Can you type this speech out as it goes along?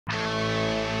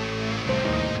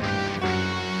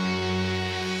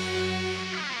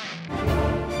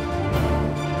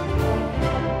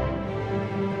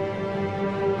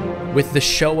With the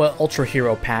Showa Ultra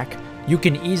Hero Pack, you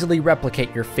can easily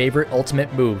replicate your favorite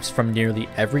ultimate moves from nearly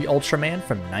every Ultraman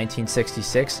from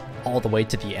 1966 all the way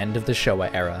to the end of the Showa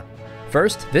era.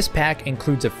 First, this pack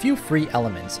includes a few free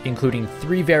elements, including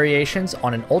 3 variations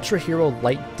on an Ultra Hero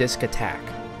Light Disc attack.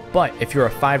 But if you're a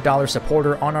 $5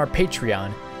 supporter on our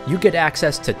Patreon, you get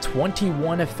access to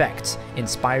 21 effects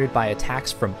inspired by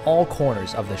attacks from all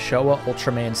corners of the Showa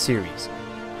Ultraman series.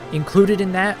 Included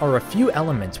in that are a few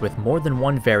elements with more than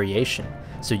one variation,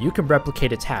 so you can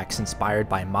replicate attacks inspired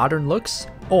by modern looks,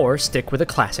 or stick with a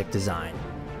classic design.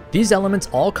 These elements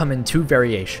all come in 2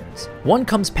 variations. One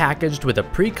comes packaged with a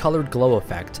pre-colored glow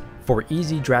effect for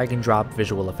easy drag and drop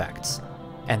visual effects,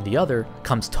 and the other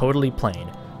comes totally plain,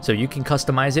 so you can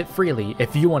customize it freely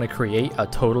if you want to create a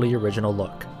totally original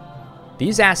look.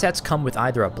 These assets come with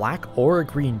either a black or a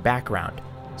green background,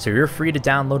 so you're free to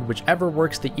download whichever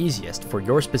works the easiest for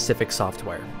your specific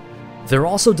software. They're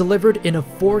also delivered in a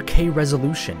 4K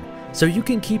resolution, so you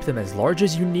can keep them as large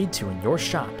as you need to in your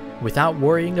shop without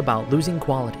worrying about losing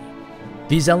quality.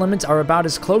 These elements are about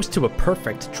as close to a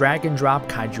perfect drag and drop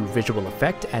kaiju visual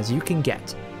effect as you can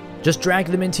get. Just drag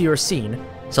them into your scene,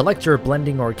 select your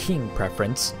blending or keying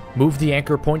preference, move the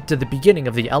anchor point to the beginning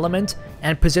of the element,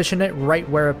 and position it right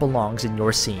where it belongs in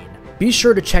your scene. Be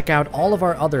sure to check out all of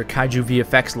our other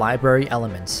KaijuVFX library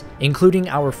elements, including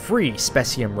our free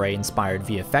Specium Ray inspired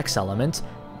VFX element,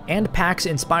 and packs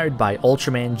inspired by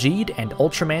Ultraman Geed and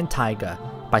Ultraman Taiga,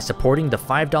 by supporting the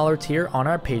 $5 tier on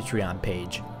our Patreon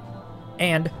page.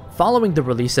 And, following the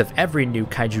release of every new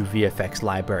KaijuVFX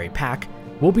library pack,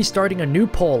 we'll be starting a new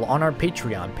poll on our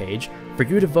Patreon page for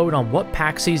you to vote on what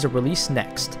pack sees a release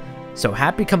next. So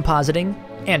happy compositing,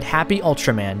 and happy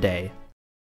Ultraman Day!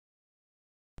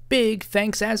 Big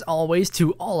thanks as always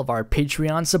to all of our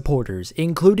Patreon supporters,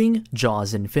 including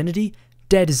Jaws Infinity,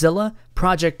 Deadzilla,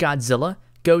 Project Godzilla,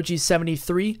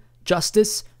 Goji73,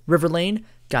 Justice, Riverlane,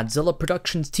 Godzilla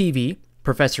Productions TV,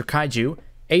 Professor Kaiju,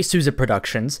 Asuza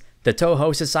Productions, The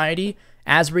Toho Society,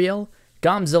 Azrael,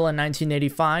 Gomzilla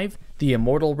 1985, The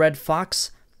Immortal Red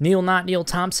Fox, Neil Not Neil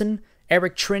Thompson,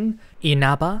 Eric Trin,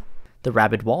 Inaba, The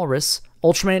Rabid Walrus,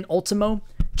 Ultraman Ultimo,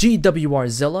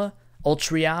 GWRzilla,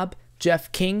 Ultriab,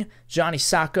 Jeff King, Johnny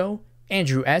Sacco,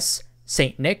 Andrew S.,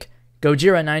 Saint Nick,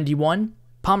 Gojira91,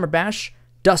 Palmer Bash,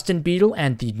 Dustin Beetle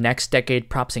and the Next Decade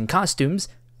Props and Costumes,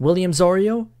 William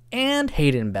Zorio, and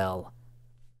Hayden Bell.